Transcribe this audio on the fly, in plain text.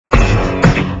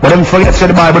But don't forget, say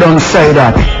the Bible don't say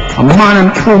that. A man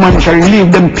and woman shall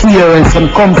leave them parents and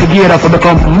come together to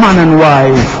become man and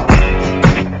wife.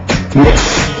 Yes.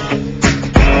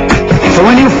 So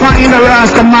when you find a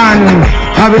Rasta man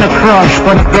having a crush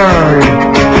for a girl,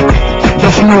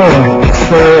 just know it's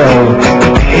for real.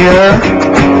 Here.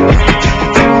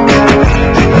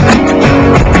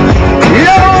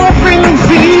 Loving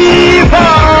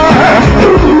fever.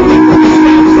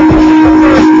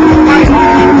 My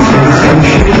arms and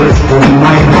shivers from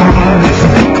my heart.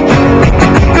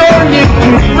 Girl, you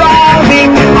keep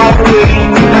running away.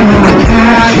 I'm gonna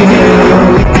catch you.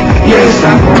 Yes,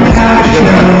 I'm gonna catch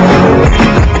you.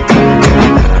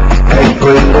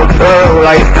 Little girl,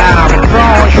 I have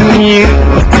approaching you.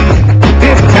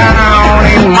 Deep down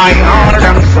in my heart,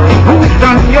 I'm so hooked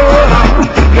on your love.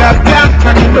 You've got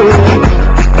to do.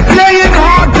 Playing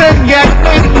hard to get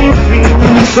me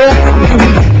feeling so good.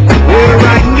 Where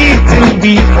I need to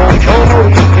be for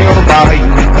joy, still by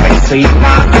you. I say,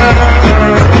 my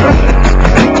girl.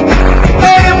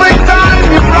 Every time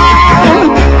you're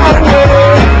wrong,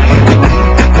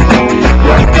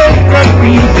 you take a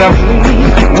piece of me.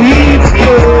 With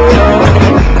you,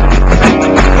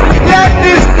 let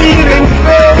this feeling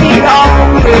fade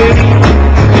away.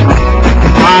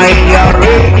 I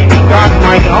already got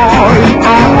my heart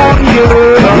on you.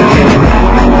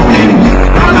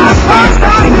 And as fast as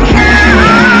I can,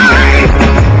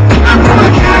 I'm gonna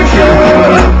catch you.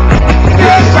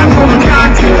 Yes, I'm gonna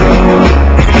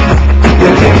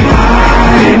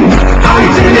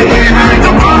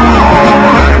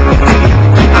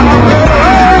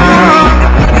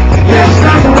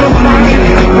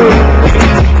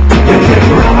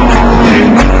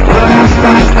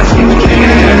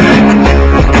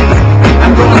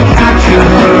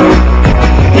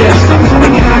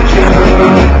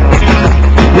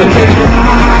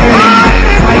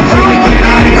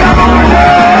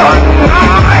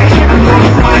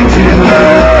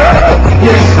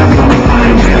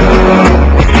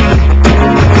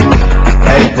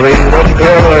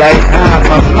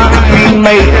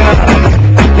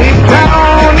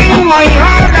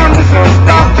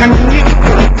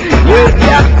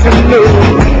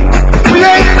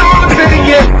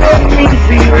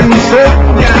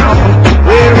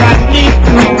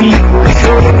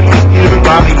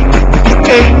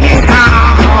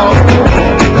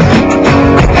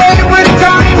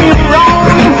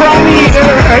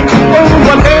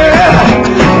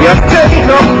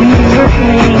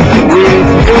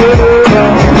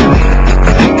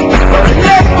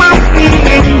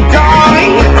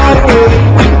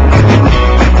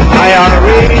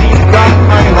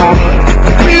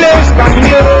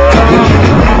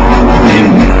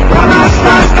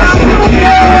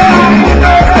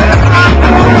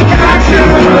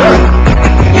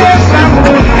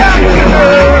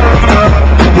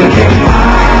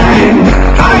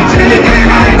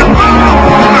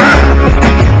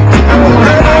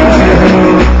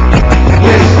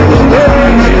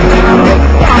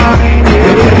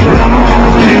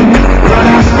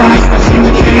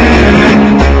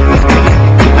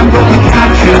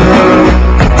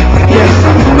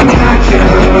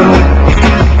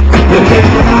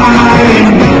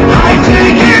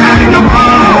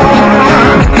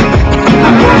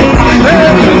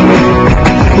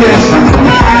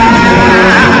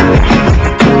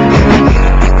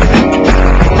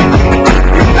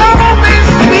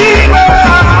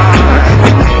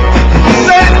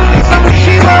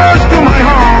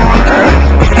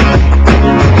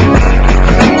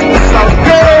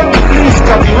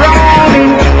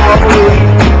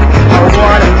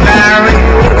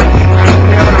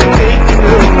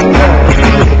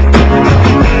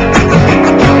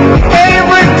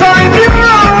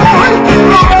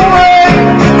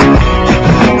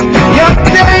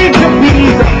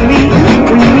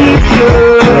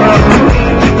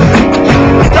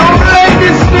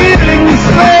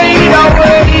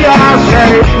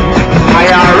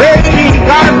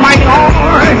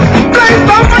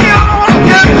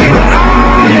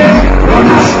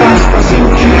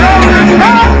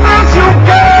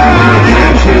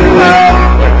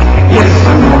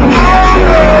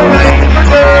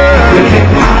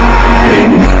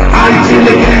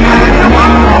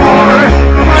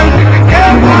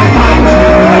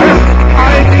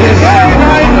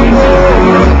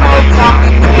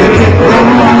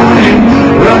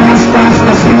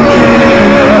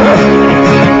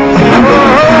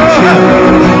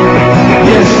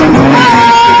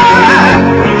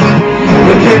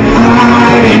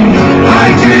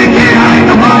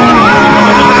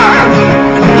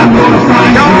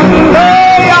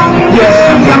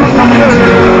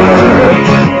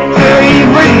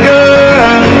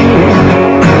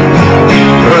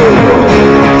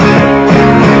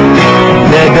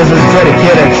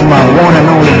my one and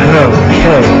only